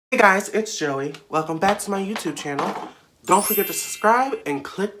Hey guys, it's Joey. Welcome back to my YouTube channel. Don't forget to subscribe and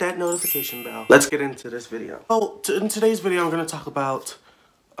click that notification bell. Let's get into this video. In today's video, I'm going to talk about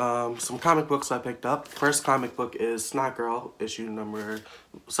some comic books I picked up. First comic book is Snotgirl,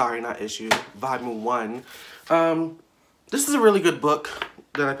 volume 1. This is a really good book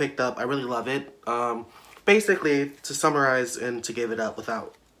that I picked up. I really love it. Basically, to summarize and to give it up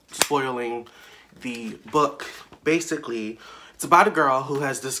without spoiling the book, basically, it's about a girl who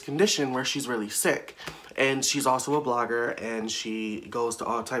has this condition where she's really sick. And she's also a blogger, and she goes to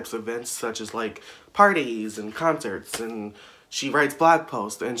all types of events, such as, like, parties and concerts, and she writes blog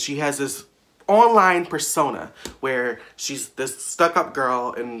posts, and she has this online persona where she's this stuck-up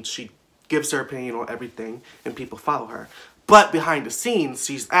girl, and she gives her opinion on everything, and people follow her. But behind the scenes,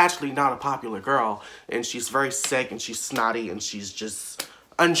 she's actually not a popular girl, and she's very sick, and she's snotty, and she's just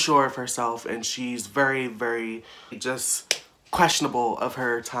unsure of herself, and she's very, very just questionable of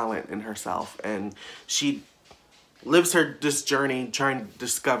her talent and herself, and she lives this journey trying to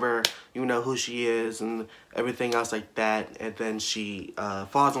discover, you know, who she is and everything else like that, and then she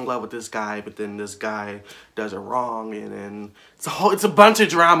falls in love with this guy, but then this guy does her wrong, and then it's a bunch of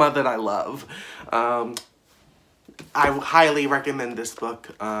drama that I love. I highly recommend this book,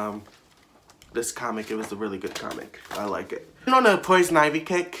 this comic. It was a really good comic. I like it. I'm on a Poison Ivy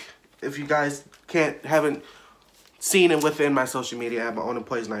kick. If you guys haven't seen it within my social media, I'm on a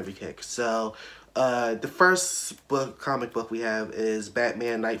Poison Ivy kick. So, the first comic book we have is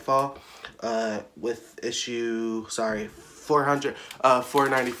Batman Nightfall, with issue,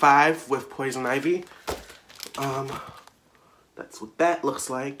 495 with Poison Ivy. That's what that looks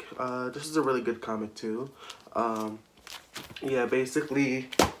like. This is a really good comic too. Yeah,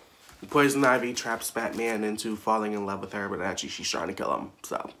 basically, Poison Ivy traps Batman into falling in love with her, but actually she's trying to kill him.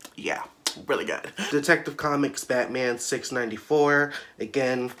 So, yeah. Really good. Detective Comics Batman 694.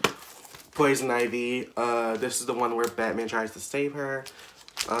 Again, Poison Ivy. This is the one where Batman tries to save her.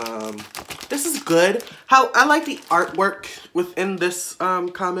 This is good. I like the artwork within this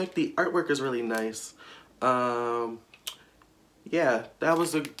comic. The artwork is really nice. Yeah,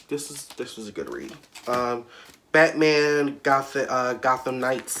 this was a good read. Batman Gotham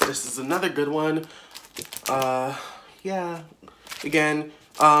Knights. This is another good one. Yeah. Again,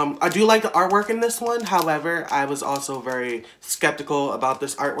 I do like the artwork in this one. However, I was also very skeptical about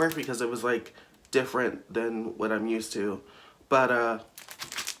this artwork because it was, like, different than what I'm used to. But,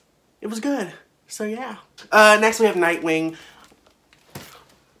 it was good. So, yeah. Next we have Nightwing.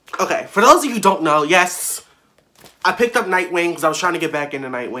 Okay, for those of you who don't know, yes, I picked up Nightwing because I was trying to get back into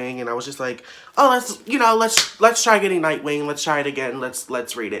Nightwing, and I was just like, oh, let's try getting Nightwing. Let's try it again.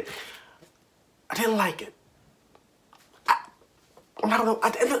 Let's read it. I didn't like it. I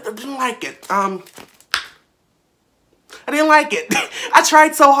didn't like it. I didn't like it. I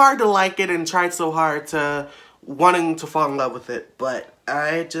tried so hard to like it and tried so hard to wanting to fall in love with it, but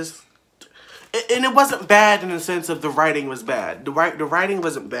I just... And it wasn't bad in the sense of the writing was bad. The writing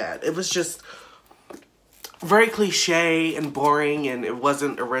wasn't bad. It was just very cliche and boring, and it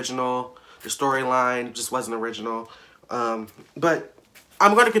wasn't original. The storyline just wasn't original. But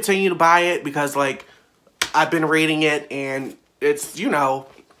I'm going to continue to buy it because, like, I've been reading it, and it's, you know,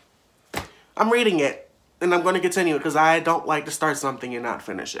 I'm reading it, and I'm going to continue it because I don't like to start something and not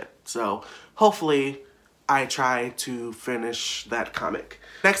finish it. So, hopefully, I try to finish that comic.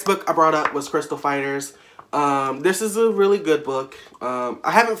 Next book I brought up was Crystal Fighters. This is a really good book.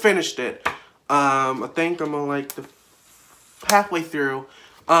 I haven't finished it. I think I'm on, like, the halfway through.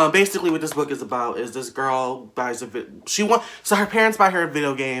 Basically what this book is about is this girl buys so her parents buy her a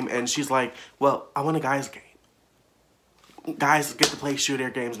video game, and she's like, well, I want a guy's game. Guys get to play shooter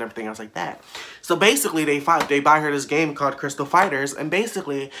games and everything else like that. So basically, they buy her this game called Crystal Fighters, and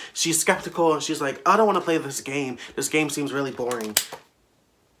basically, she's skeptical, and she's like, I don't want to play this game. This game seems really boring.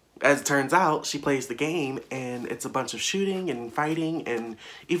 As it turns out, she plays the game, and it's a bunch of shooting and fighting, and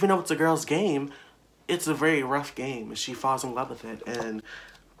even though it's a girl's game, it's a very rough game, and she falls in love with it, and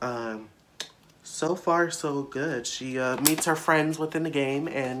so far, so good. She meets her friends within the game,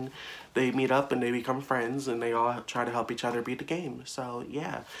 and they meet up and they become friends, and they all try to help each other beat the game. So,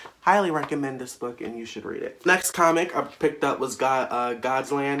 yeah. Highly recommend this book, and you should read it. Next comic I picked up was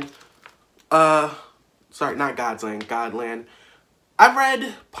Godland. Sorry, not Godland, Godland. I've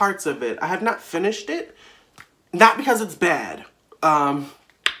read parts of it. I have not finished it. Not because it's bad. I'm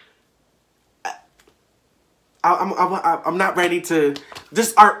not ready to...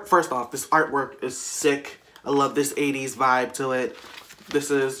 First off, this artwork is sick. I love this 80s vibe to it.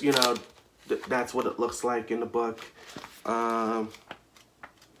 This is, you know, that's what it looks like in the book. You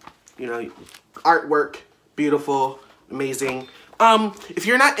know, artwork, beautiful, amazing. If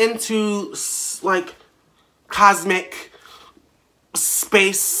you're not into, like, cosmic,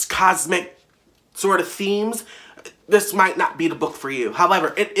 space, cosmic sort of themes, this might not be the book for you.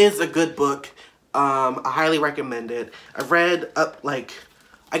 However, it is a good book. I highly recommend it. I read up, like,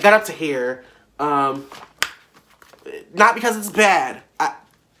 I got up to here. Not because it's bad. I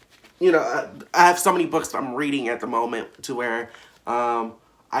have so many books I'm reading at the moment to where, I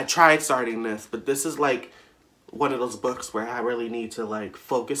tried starting this, but this is, like, one of those books where I really need to, like,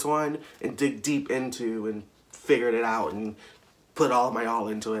 focus on and dig deep into and figure it out and put all my all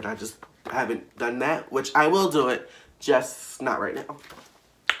into it. I just haven't done that, which I will do it, just not right now.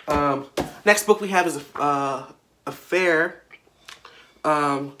 Next book we have is Afar.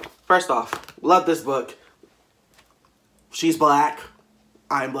 First off, love this book. She's black.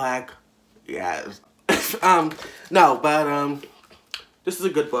 I'm black. Yeah. No, but this is a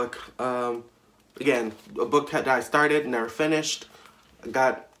good book. Again, a book that I started, never finished.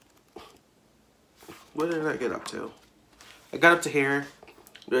 What did I get up to? I got up to here,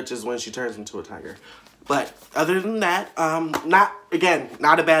 which is when she turns into a tiger. But other than that, not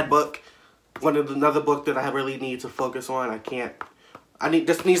a bad book. Another book that I really need to focus on.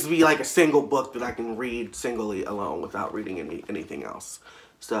 This needs to be like a single book that I can read singly alone without reading anything else.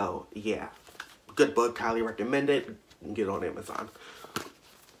 So, yeah. Good book, highly recommend it. You can get it on Amazon.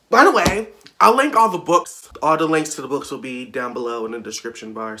 By the way, I'll link all the books. All the links to the books will be down below in the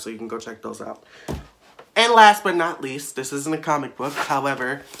description bar, so you can go check those out. And last but not least, this isn't a comic book.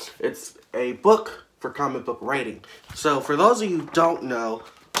 However, it's a book for comic book writing. So, for those of you who don't know,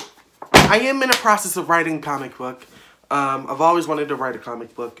 I am in the process of writing a comic book. I've always wanted to write a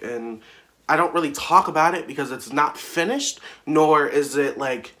comic book, and I don't really talk about it because it's not finished, nor is it,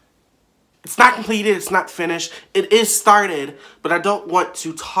 like, it's not completed, it's not finished. It is started, but I don't want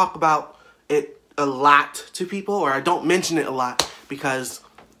to talk about it a lot to people, or I don't mention it a lot because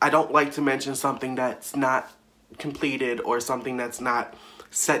I don't like to mention something that's not completed or something that's not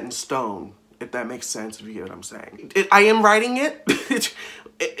set in stone, if that makes sense, if you get what I'm saying. I am writing it.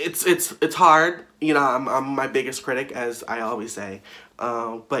 It's hard. You know, I'm my biggest critic, as I always say.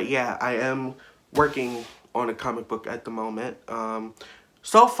 But yeah, I am working on a comic book at the moment.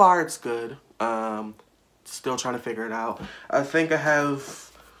 So far, it's good. Still trying to figure it out. I think I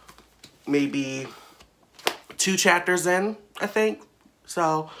have maybe 2 chapters in, I think.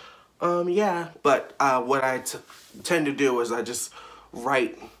 So, yeah. But what I tend to do is I just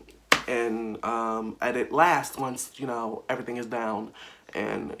write and edit last once, you know, everything is down.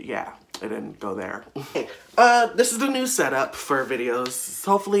 And yeah, I didn't go there. Okay, this is the new setup for videos.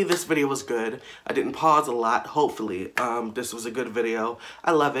 Hopefully this video was good. I didn't pause a lot. Hopefully this was a good video.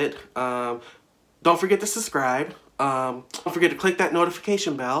 I love it. Don't forget to subscribe. Don't forget to click that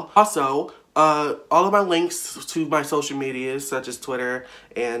notification bell. Also, all of my links to my social medias, such as Twitter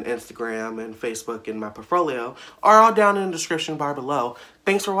and Instagram and Facebook and my portfolio, are all down in the description bar below.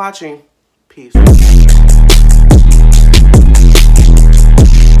 Thanks for watching. Peace.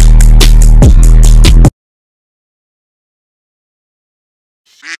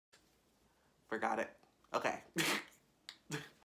 Forgot it. Okay.